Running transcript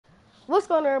What's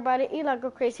going on, everybody? Eli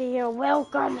Go Crazy here.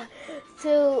 Welcome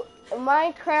to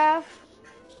Minecraft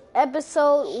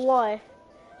episode 1.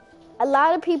 A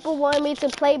lot of people wanted me to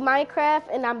play Minecraft,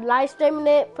 and I'm live streaming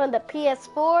it from the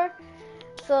PS4.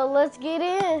 So let's get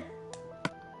in.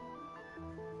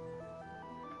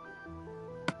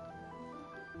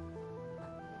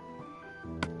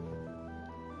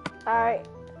 Alright.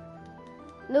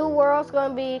 New world's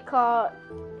gonna be called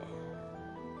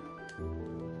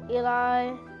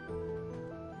Eli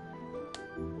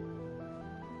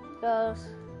Goes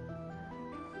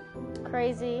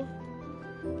Crazy.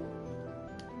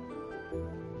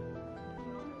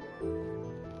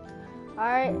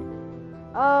 Alright.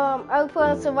 I'll put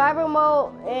on survival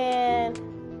mode and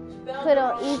put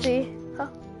on easy. Huh?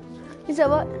 You said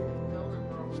what?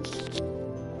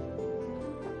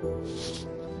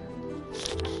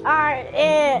 Alright,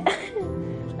 and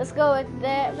let's go with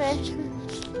that, man.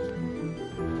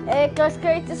 And let's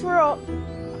create this world.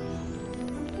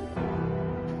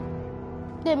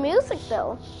 The music,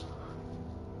 though.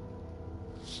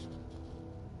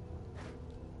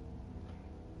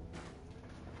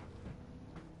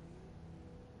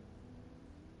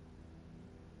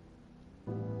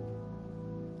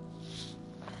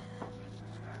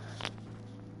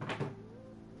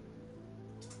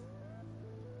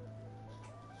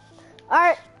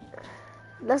 Alright,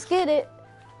 let's get it.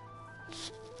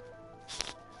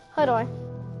 Hold on.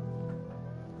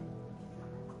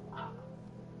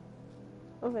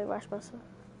 Let me wash myself.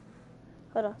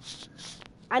 Hold on.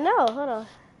 I know, hold on.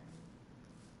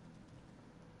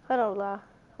 Hold on, La.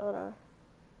 Hold on.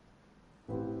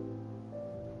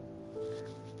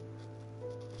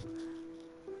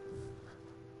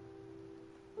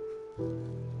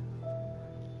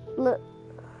 Look.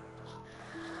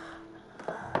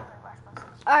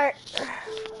 Alright.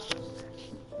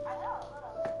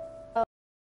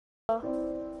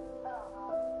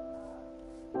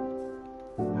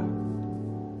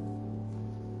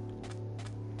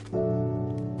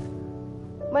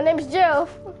 My name is Joe.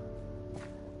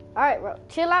 Alright, bro.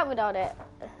 Chill out with all that.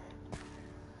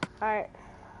 Alright.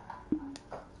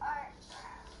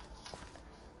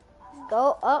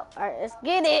 Go up. Alright, let's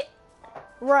get it.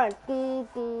 Run.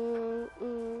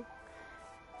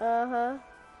 Uh-huh.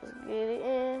 Let's get it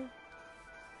in.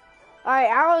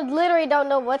 Alright, I literally don't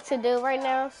know what to do right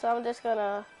now, so I'm just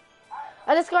gonna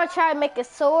try to make a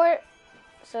sword.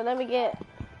 So let me get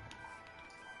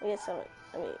some.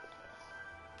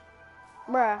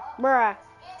 Bruh.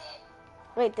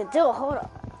 Wait, the dude, hold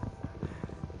up.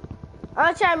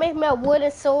 I'm trying to make me a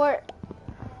wooden sword.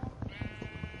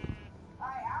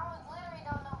 Alright, I literally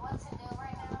don't know what to do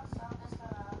right now, so I'm just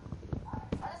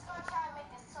gonna try to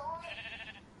make a sword.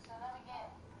 So let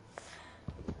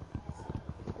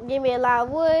me give me a lot of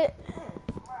wood.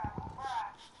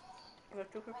 There's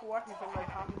 2 people watching somebody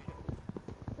talking shit.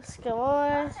 Let's go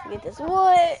on. Get this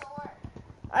wood.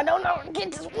 I don't know.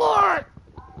 Get this wood.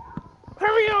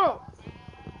 Hurry up.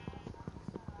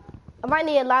 I might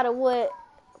need a lot of wood.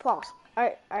 Pause.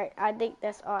 Alright. I think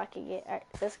that's all I can get. Alright,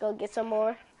 let's go get some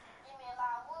more. Give me a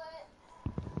lot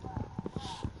of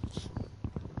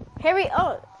wood. Hurry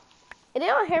up. It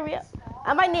don't hurry up.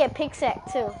 I might need a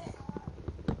pickaxe too.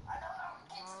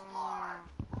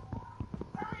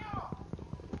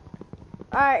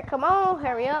 Alright, come on,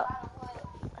 hurry up.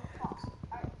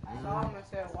 Solomon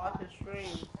said watch his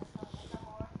stream.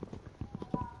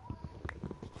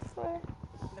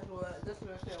 This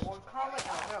man said one comment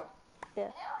out help.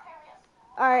 Yeah.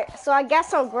 Alright, so I got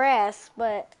some grass,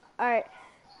 but alright.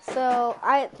 So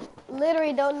I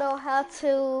literally don't know how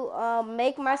to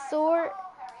make my sword.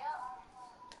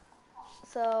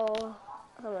 So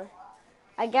hold on.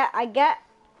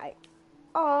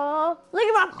 Oh, look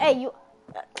at my hey you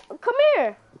come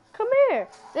here.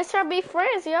 Let's try to be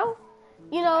friends, yo.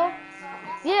 You know.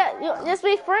 Yeah, just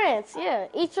be friends. Yeah.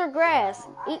 Eat your grass.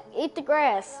 Eat the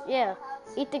grass. Yeah.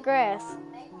 Eat the grass.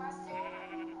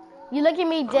 You look at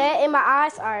me dead in my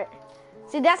eyes? Alright.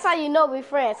 See, that's how you know we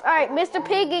friends. Alright, Mr.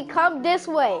 Piggy, come this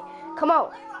way. Come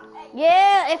on.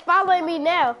 Yeah, it's following me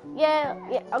now. Yeah.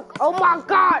 Oh my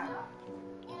god.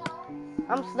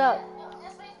 I'm stuck.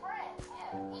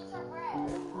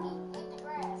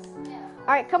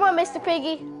 Alright, come on, Mr.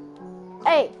 Piggy.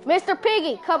 Hey, Mr.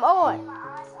 Piggy, come on.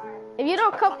 If you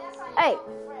don't come, hey,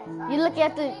 you look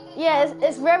at the, yeah,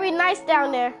 it's very nice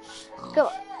down there. Come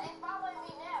on.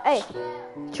 Hey,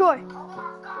 Troy.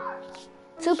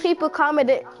 2 people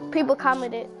commented.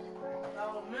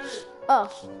 Oh.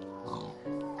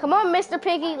 Come on, Mr.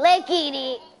 Piggy, let's get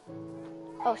it.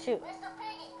 Oh, shoot.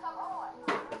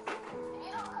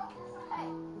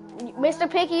 Mr.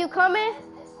 Piggy, you coming?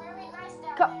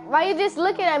 Why you just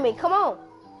looking at me? Come on.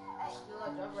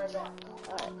 left. I'll be right back.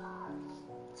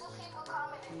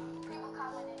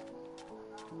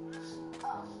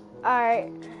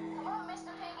 Alright. Alright.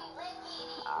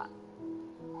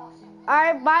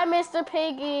 Alright, bye, Mr.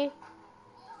 Piggy.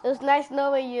 It was nice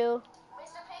knowing you.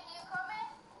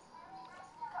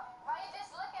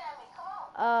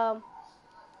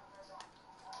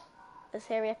 Let's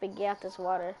hurry up and get out this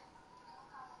water.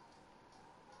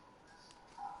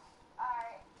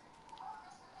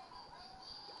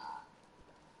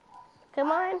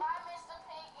 Come on.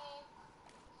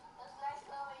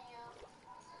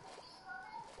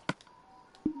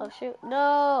 Oh shoot,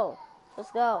 no.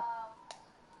 Let's go.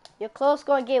 Your clothes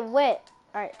gonna get wet.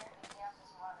 Alright.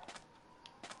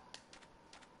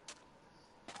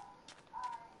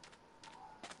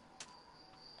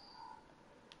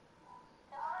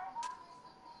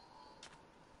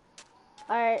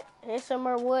 Alright, here's some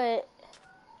more wood.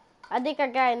 I think I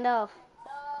got enough.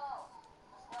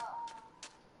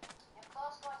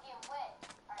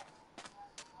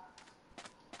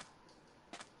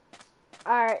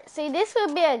 Alright, see, this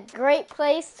would be a great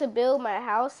place to build my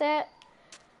house at.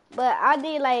 But I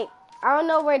need, like, I don't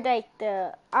know where, like,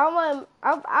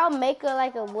 I'll make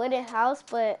like a wooden house,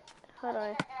 but, hold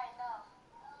on.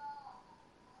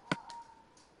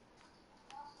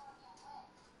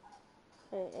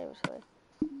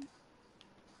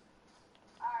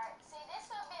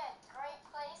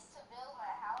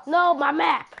 No, my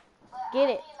map. Get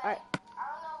it. Alright.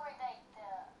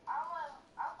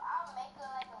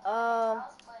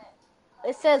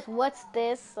 It says what's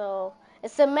this, so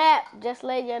it's a map. Just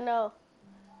let you know,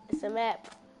 it's a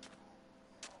map.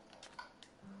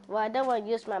 Well, I don't want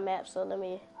to use my map, so let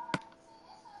me.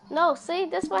 No, see,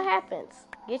 that's what happens.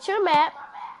 Get your map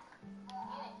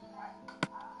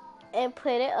and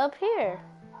put it up here.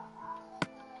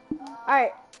 All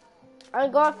right,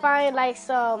 I'm gonna find like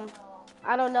some,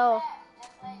 I don't know.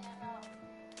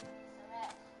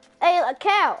 Hey, a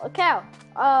cow.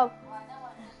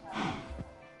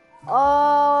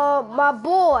 My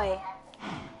boy.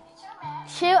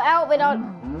 Chill out without.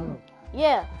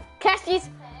 Yeah. Catch these.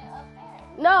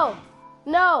 No.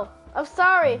 I'm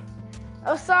sorry.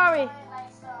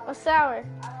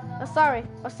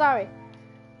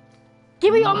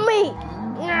 Give me your meat.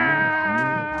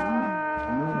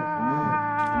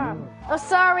 I'm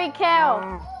sorry,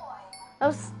 cow.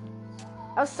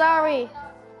 I'm sorry.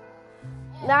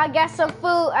 Now I got some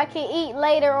food I can eat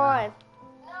later on.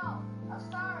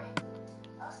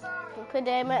 Put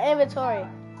that in my inventory.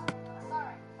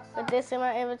 Put this in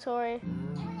my inventory.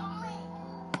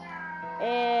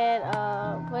 And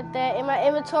put that in my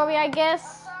inventory, I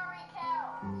guess.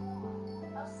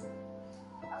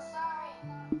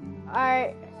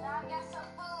 Alright.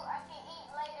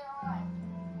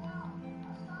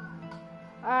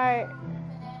 Alright.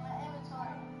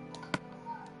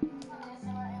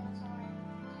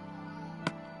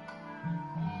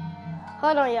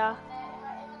 Hold on, y'all.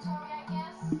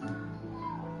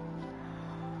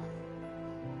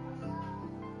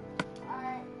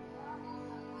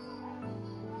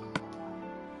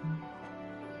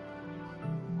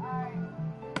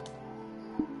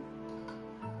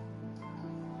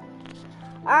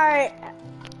 Alright,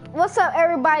 what's up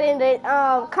everybody in the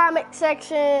comment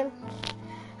section?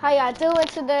 How y'all doing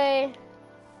today?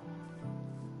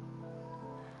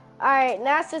 Alright,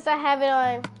 now since I have it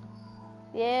on,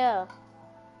 yeah.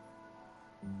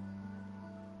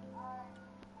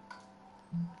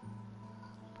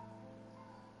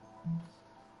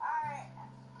 Alright,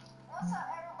 what's up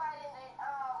everybody in the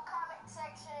comment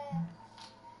section?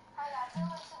 How y'all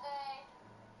doing today?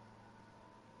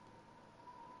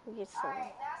 Get some.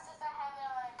 Alright, now since I have it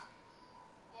on,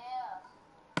 yeah.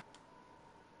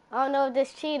 I don't know if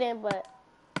this cheating, but.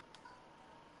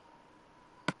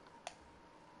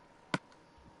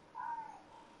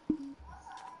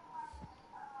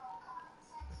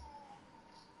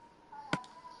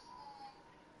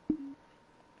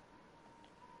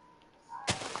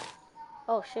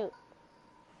 Oh shoot.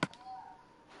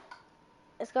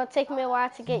 It's gonna take me a while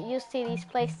to get used to these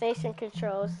PlayStation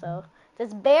controls, so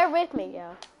just bear with me,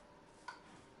 y'all.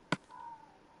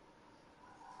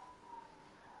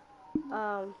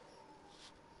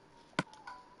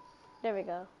 There we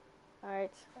go.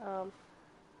 Alright, It's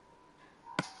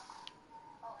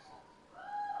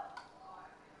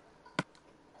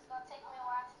gonna take me a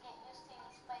while to get used to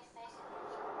these PlayStation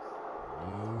controls.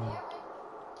 Bear with me.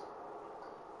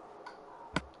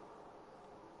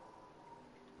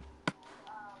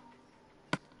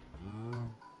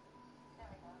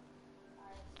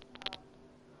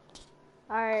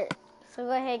 Alright, so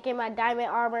go ahead and get my diamond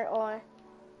armor on.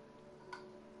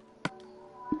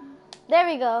 There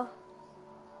we go.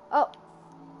 Oh,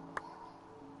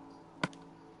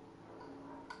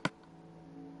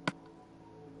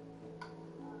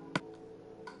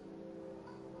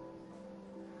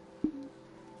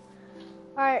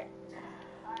 Alright,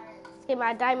 let's get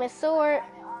my diamond sword.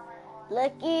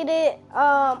 Look at it.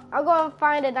 I'm gonna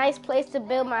find a nice place to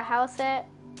build my house at.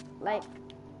 Like,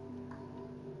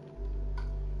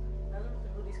 I don't have to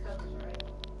do these colors, right?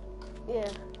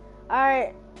 yeah.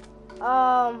 Alright.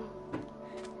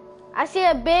 I see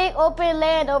a big open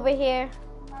land over here.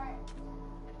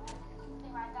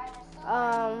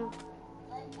 I'm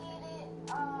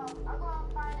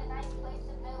gonna find a nice place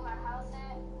to build my house at.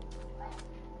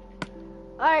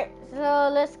 Alright, so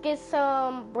let's get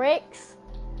some bricks.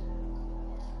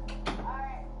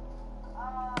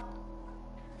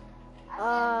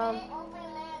 I'm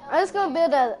just gonna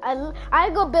build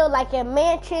I'm gonna build like a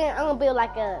mansion. I'm gonna build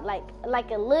like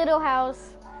a little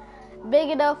house,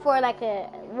 big enough for like a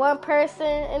one person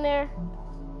in there.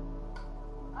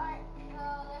 Alright, so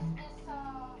let's get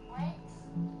some bricks.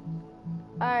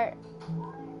 Alright.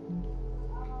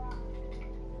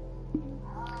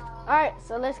 Alright,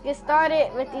 so let's get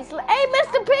started with these. Hey,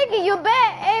 Mr. Piggy, you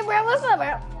back? Hey, bro, what's up,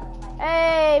 bro?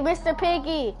 Hey, Mr.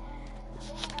 Piggy.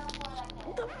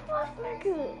 What the fuck,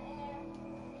 nigga?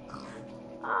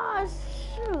 Oh,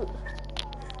 shoot.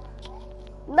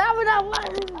 Now we're not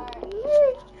watching.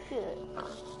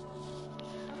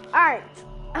 Alright.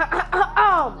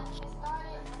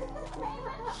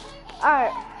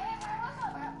 Alright.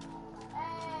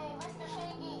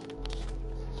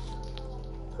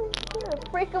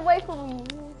 Break away from me.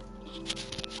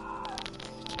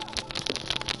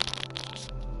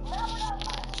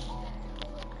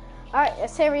 Alright,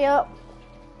 let's hurry up.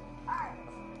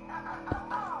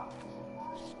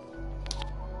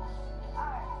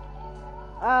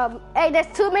 Hey, there's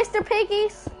two Mr.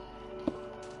 Piggies.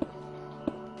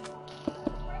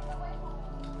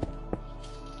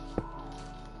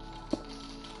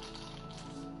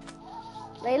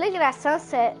 Hey, look at that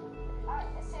sunset. Alright,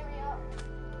 let's hurry up.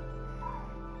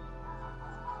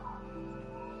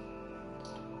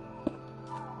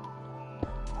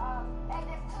 Hey,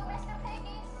 there's two Mr.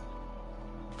 Piggies.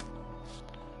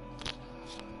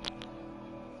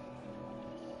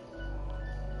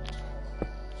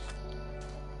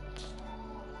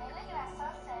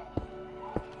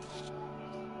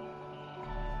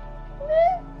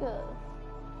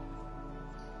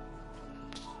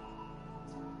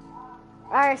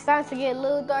 Alright, it's starting to get a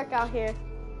little dark out here.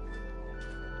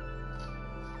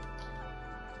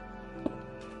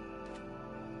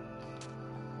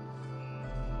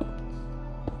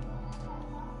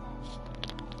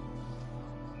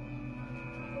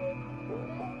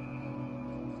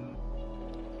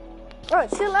 Bro,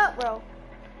 chill out, bro.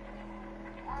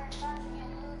 Alright, starting to get a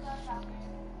little dark out here.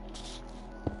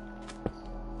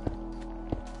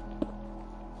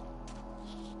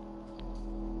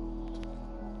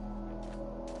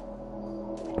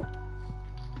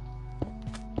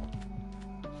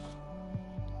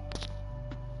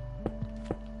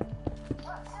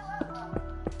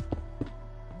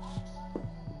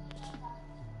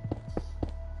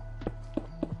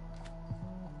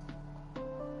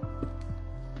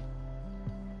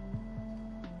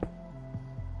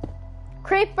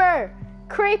 Creeper!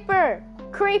 Creeper!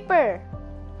 Creeper!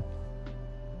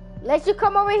 Let you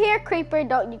come over here, Creeper.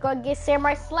 Don't you gonna get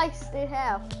samurai sliced in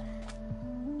half.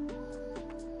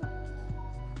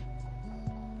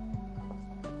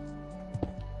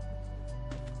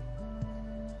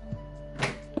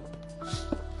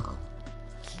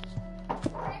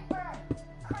 Creeper!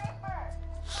 Creeper!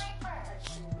 Creeper!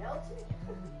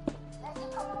 Let you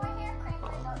come over here,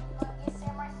 Creeper. Don't you gonna get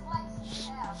samurai sliced in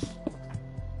half.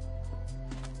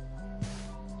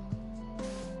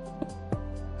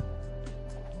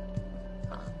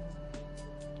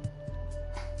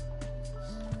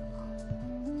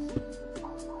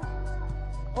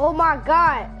 Oh my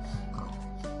God.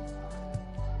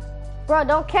 Bro,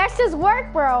 don't catch this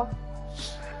work, bro.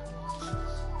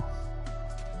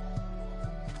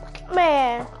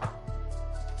 Man.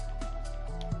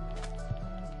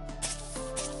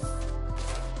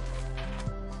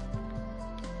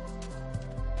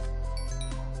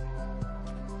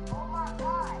 Oh my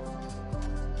God.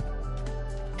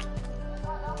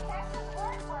 Bro, don't catch this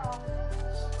work, bro.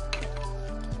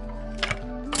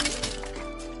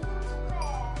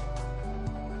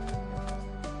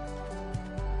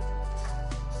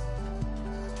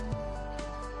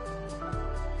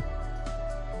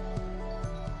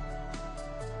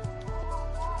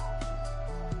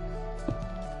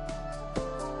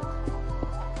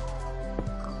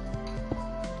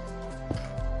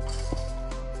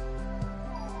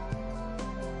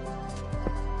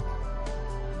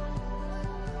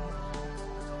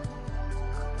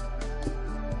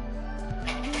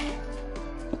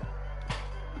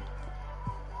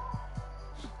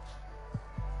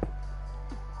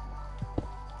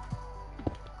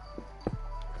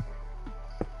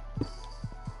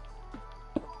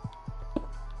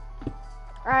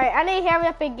 Alright, I need to hurry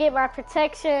up and get my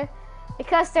protection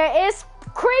because there is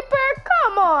creeper.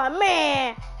 Come on,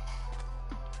 man.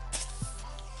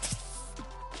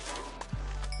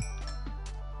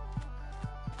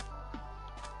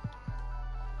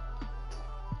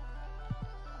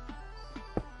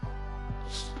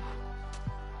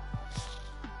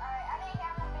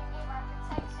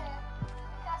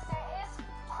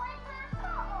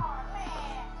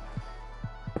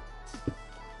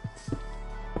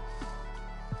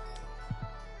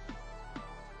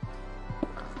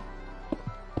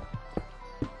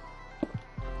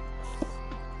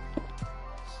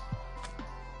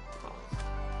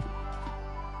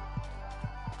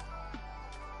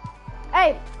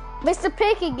 Hey, Mr.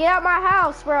 Pinky, get out my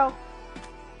house, bro.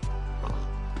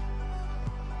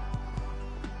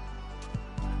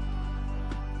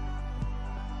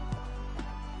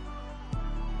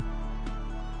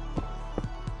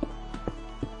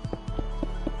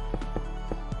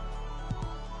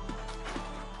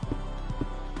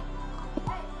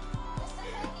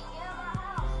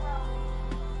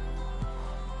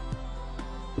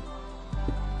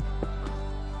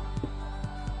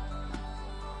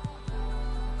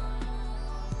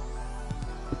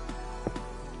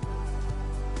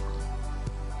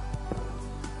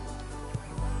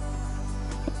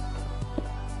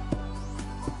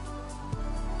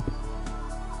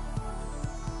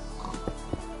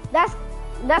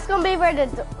 That's gonna be where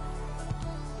the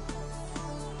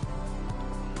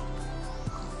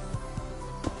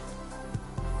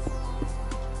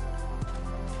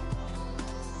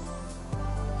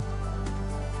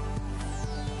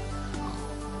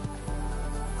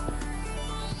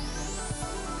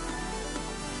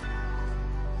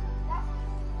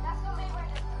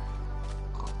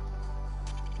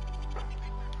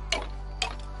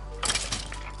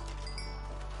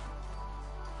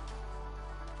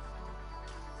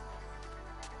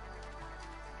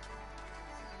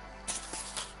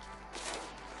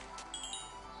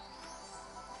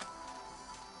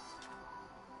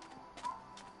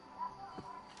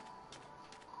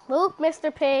move,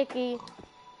 Mr. Pinky.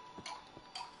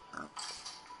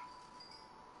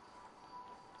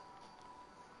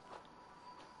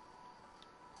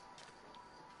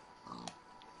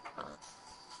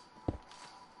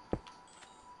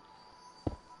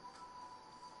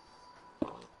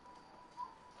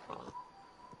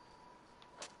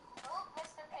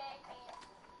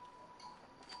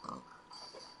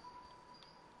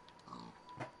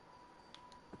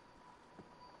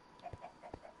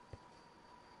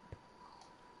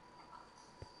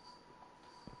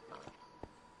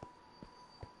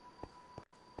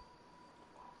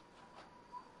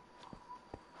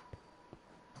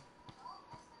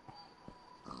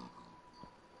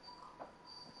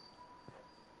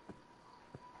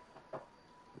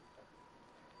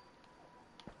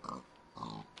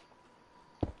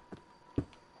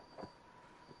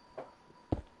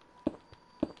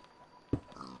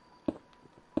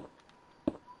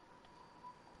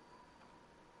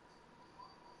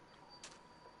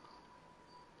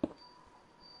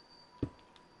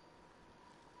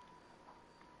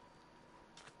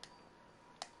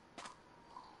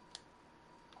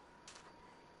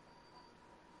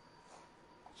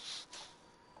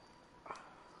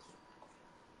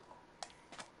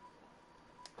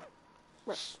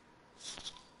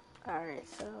 Alright,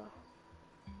 so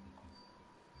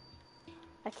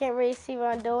I can't really see what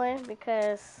I'm doing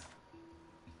because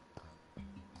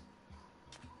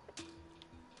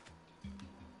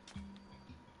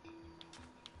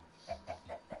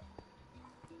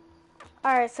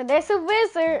alright, so there's a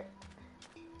wizard.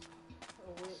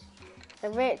 A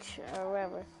witch or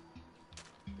whatever.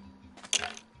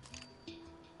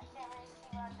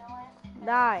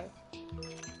 Die.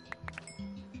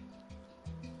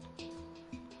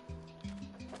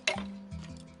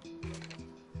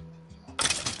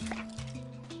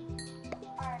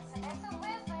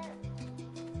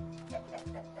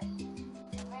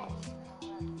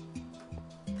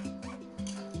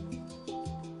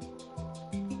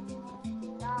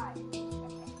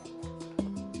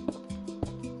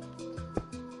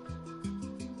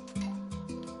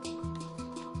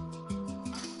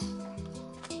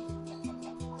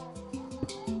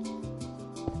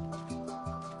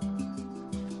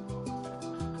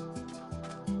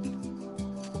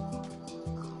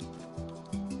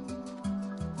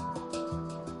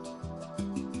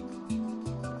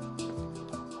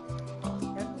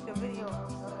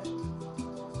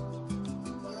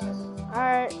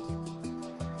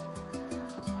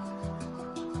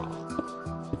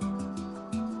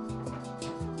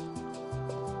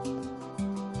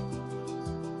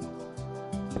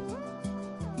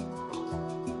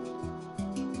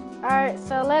 Alright,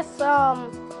 so let's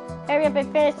hurry up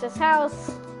and finish this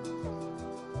house.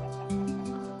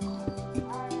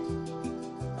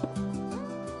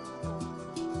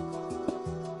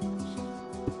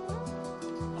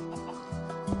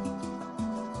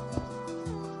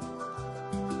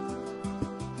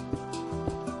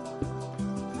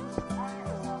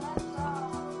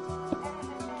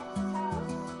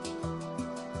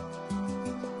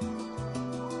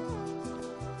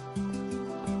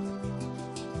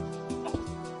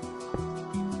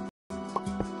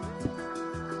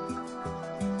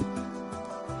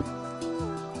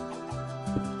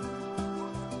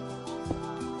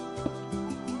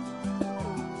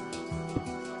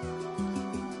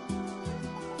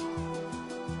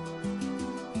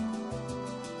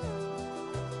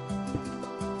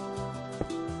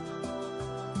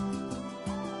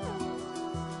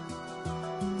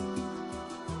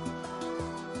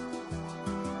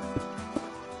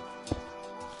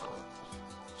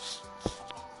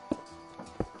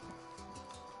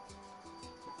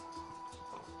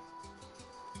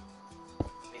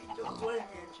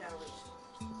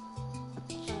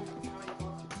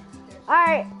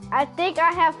 Alright, I think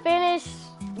I have finished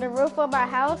the roof of my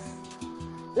house.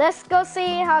 Let's go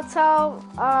see how tall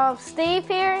Steve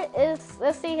here is.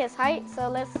 Let's see his height. So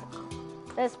let's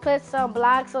put some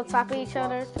blocks on top of each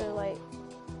other to like.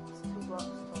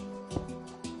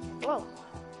 Whoa.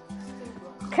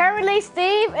 Currently,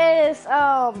 Steve is 2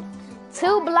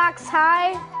 blocks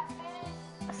high.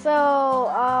 So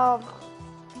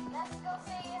let's go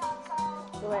see how tall.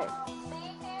 Wait.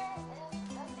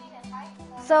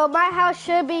 So my house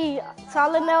should be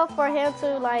tall enough for him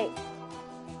to like.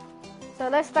 So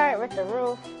let's start with the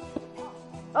roof.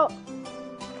 Oh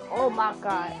my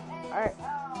God! All right.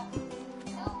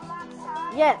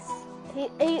 Yes, he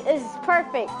is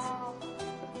perfect.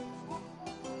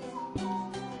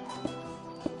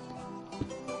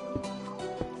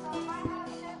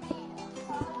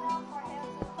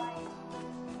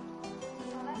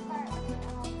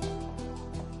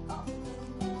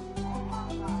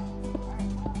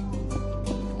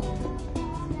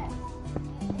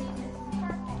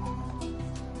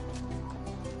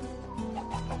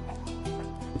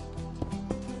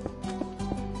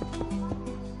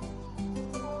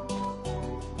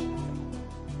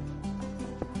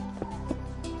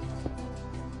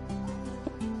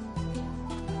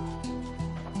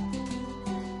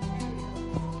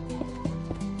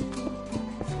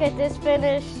 Get this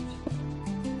finished.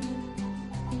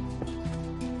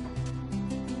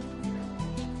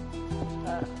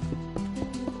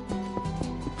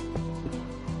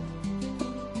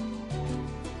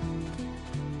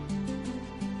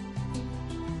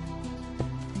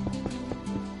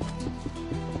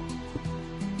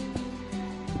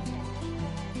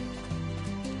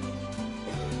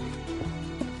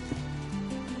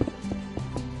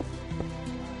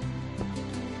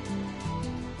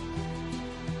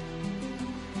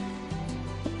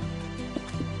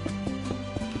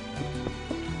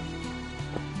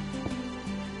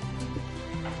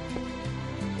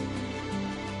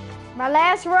 My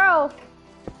last row.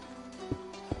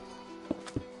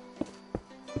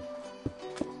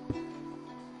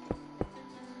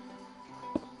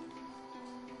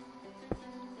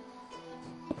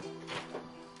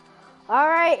 All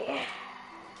right.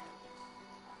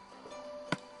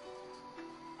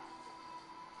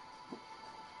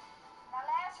 My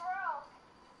last row.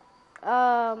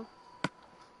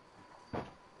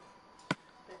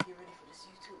 Better get ready for this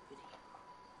YouTube video.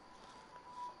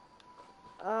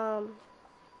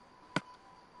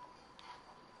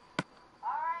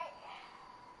 Alright.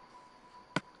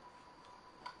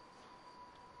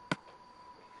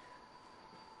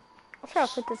 I'm trying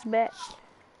to put this back.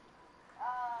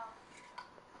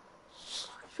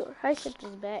 Sure, I put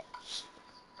this back.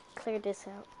 Clear this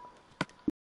out.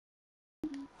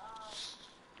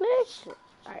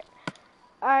 Alright.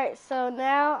 Alright, so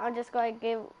now I'm just going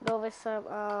to go with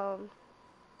some,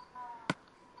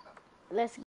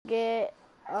 let's get,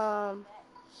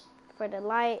 for the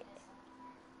light,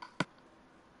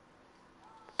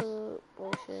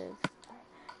 bushes.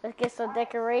 Let's get some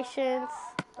decorations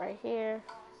right here.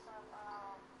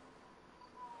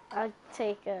 I'll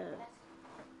take a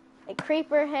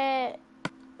creeper head, a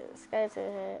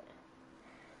skeleton head.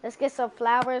 Let's get some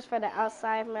flowers for the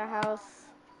outside of my house.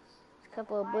 A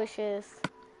couple of bushes,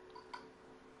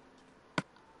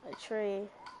 a tree,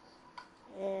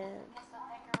 and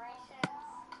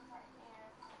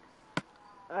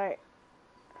alright.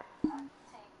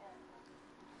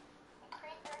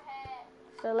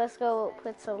 So let's go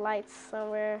put some lights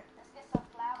somewhere.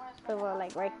 Put one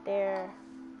like right there.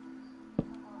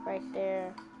 Right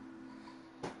there.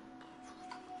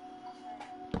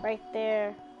 Right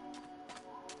there.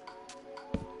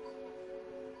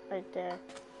 Right there.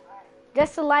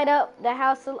 Just to light up the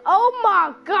house. Oh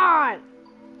my god!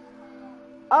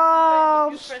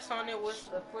 If you press on it with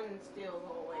the flint and steel the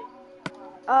whole way.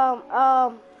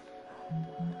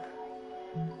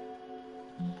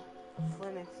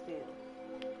 Flint and steel.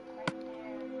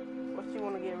 What you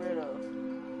want to get rid of?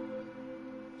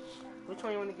 Which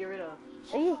one you want to get rid of?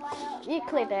 You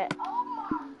click that.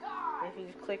 If you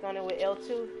just click on it with L2,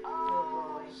 it'll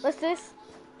go away. What's this?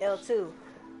 L2.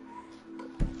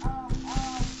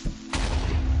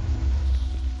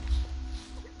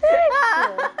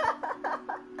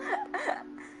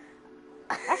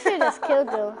 I should have just killed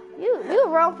them. You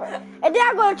wrong for it. And then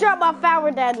I'm gonna drop my flower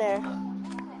down there.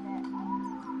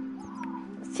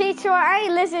 Teacher, I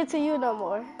ain't listening to you no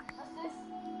more.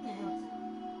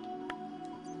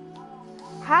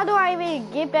 How do I even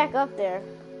get back up there?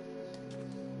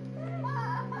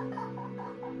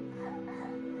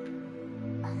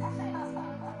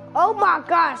 Oh my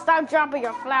god, stop dropping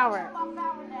your flower.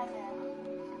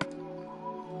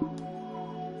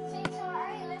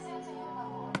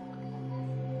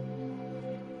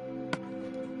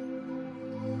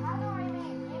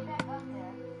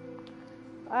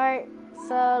 Alright,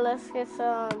 so let's get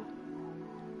some.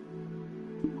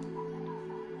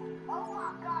 Oh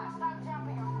my god, stop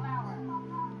dropping your flower.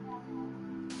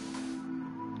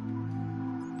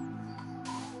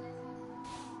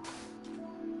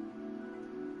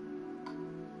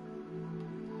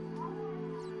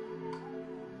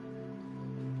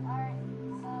 Alright,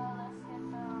 so let's get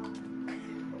some.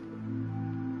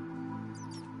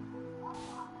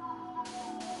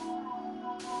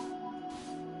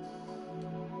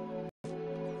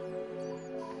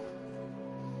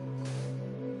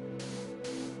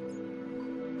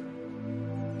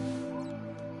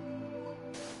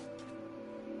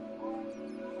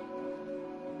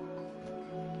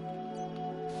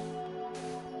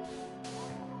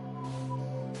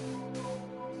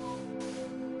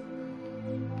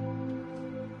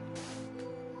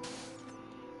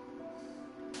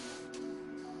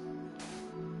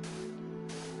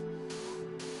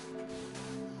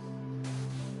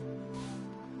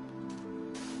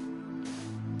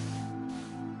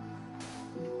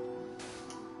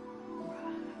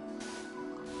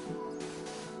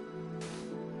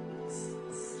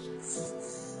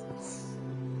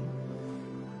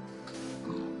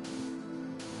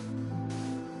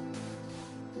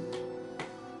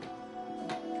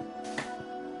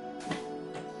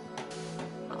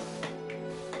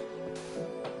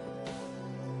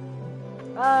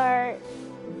 Alright.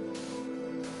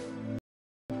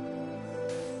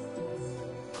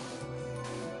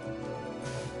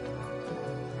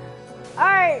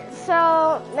 Alright,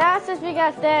 so now since we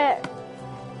got that.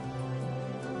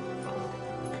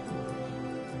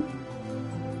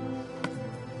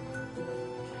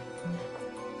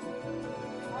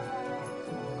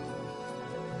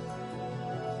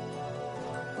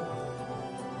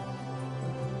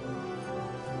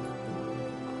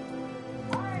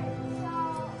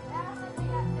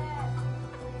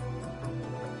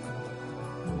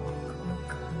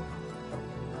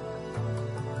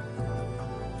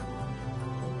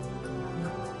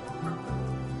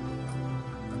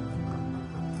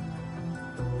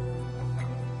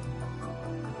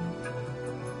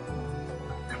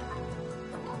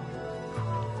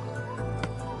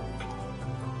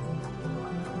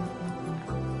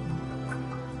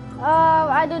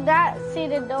 I do not see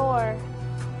the door.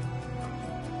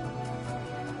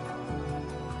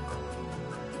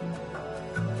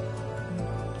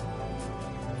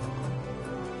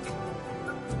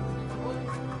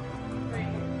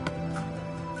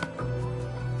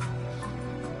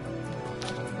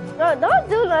 No, don't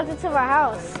do nothing to my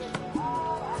house.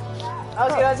 I'll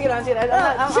see it. Chill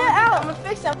out. I'm gonna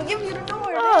fix it. I'm gonna give you the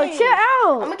door. Oh, dang. chill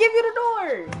out. I'm gonna give you the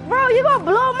door. Bro, you gonna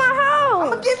blow up my house. I'm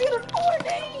gonna give you the door,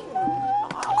 dang.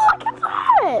 Look at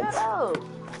that. Shut up.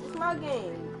 It's my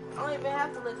game. I don't even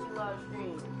have to let you live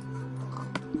stream.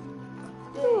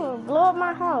 Blow up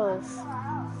my house.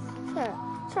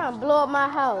 Trying to blow up my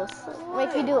house.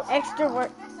 Make you do extra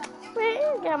work. Man,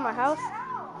 you ain't got my house.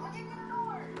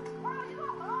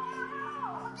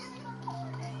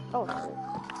 Oh, shit.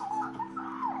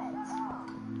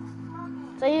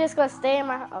 So you just gonna stay in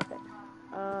my house? Okay.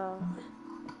 Okay.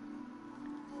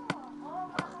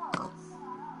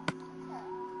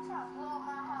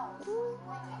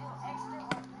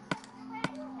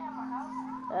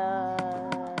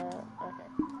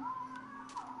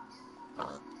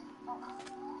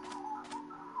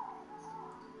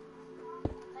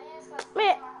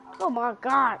 Man, oh my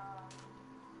God.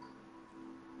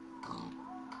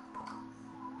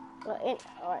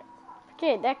 Alright.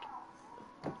 Kid, that.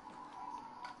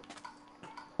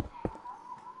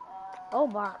 Oh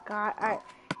my god. Alright.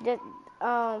 Just,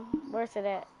 where's it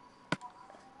at?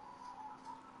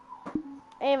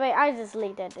 Anyway, I just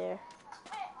leave that there.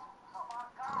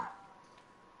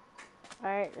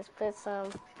 Alright, let's put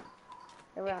some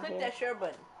around Click here. that share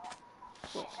button.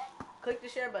 Yeah. Click the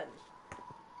share button.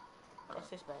 That's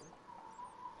this button.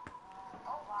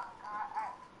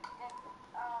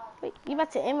 Wait, you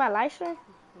about to end my live stream?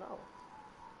 No.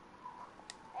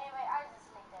 Anyway, I just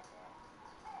leave that there.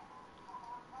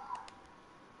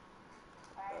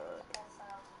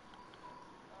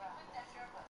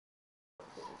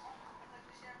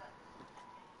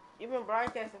 You've been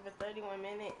broadcasting for 31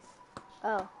 minutes.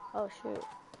 Oh shoot.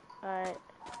 Alright.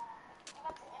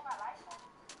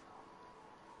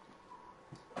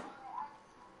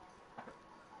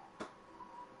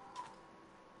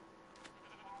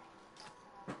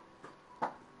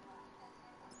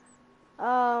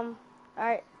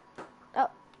 Alright. Oh.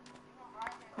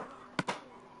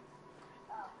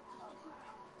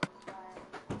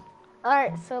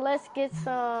 Alright, so let's get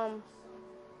some.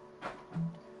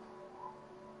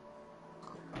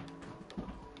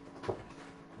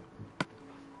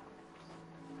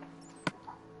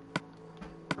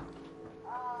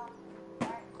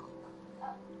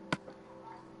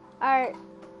 Alright.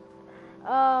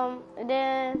 And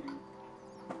then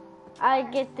I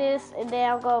get this, and then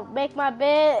I'll go make my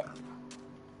bed.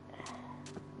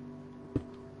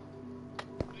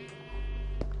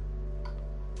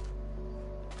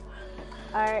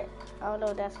 Alright, I don't know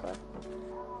what that's for.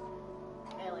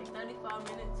 At like 35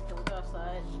 minutes, can we go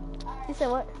outside? You said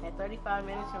what? At 35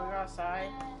 minutes, can we go outside?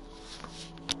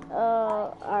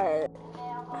 Alright.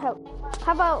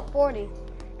 How about 40?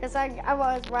 Because I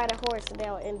was ride a horse and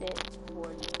they'll end it.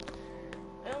 40.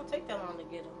 It don't take that long to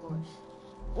get a horse.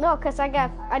 No, because I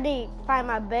need to find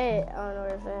my bed. I don't know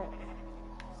where it's at.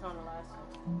 It's on the last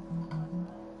one.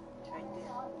 It's right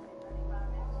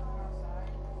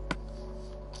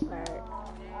there.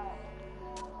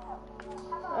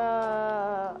 Alright.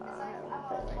 I have a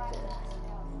bed right there.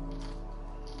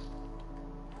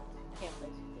 Can't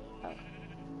place it there.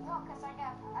 No, because I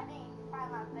need to find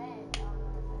my bed.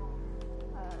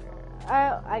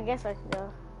 I guess I can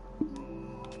go. What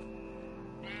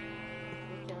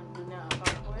can I do now? Find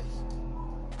a horse?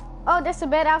 Oh, there's a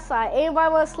bed outside.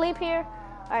 Anybody want to sleep here?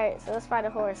 Alright, so let's find a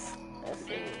horse. Let's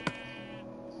see.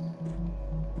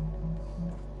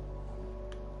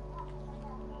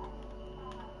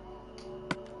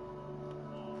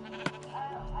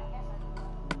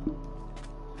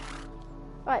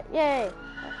 Alright, yay.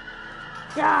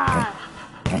 God.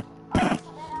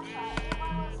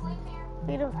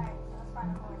 You know.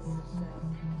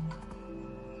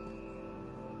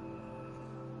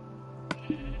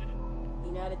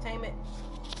 You know how to tame it?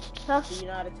 Huh? Do you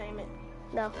know how to tame it?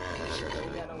 No.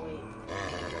 You gotta wait.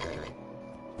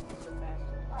 So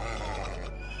faster.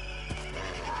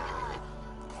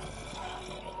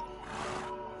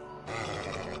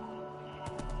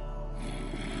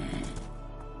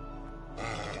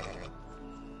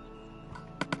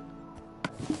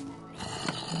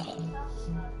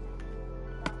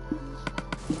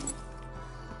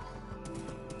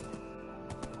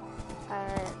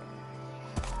 Alright.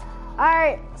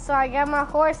 Alright, so I got my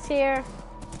horse here.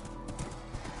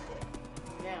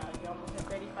 Now, you're almost at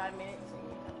 35 minutes and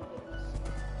you have a horse.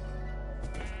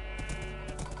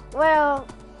 Well,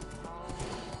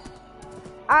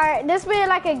 alright, this been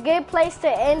like a good place to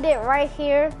end it right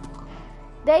here.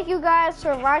 Thank you guys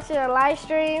for watching the live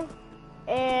stream.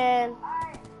 And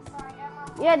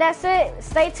yeah, that's it.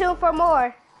 Stay tuned for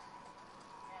more.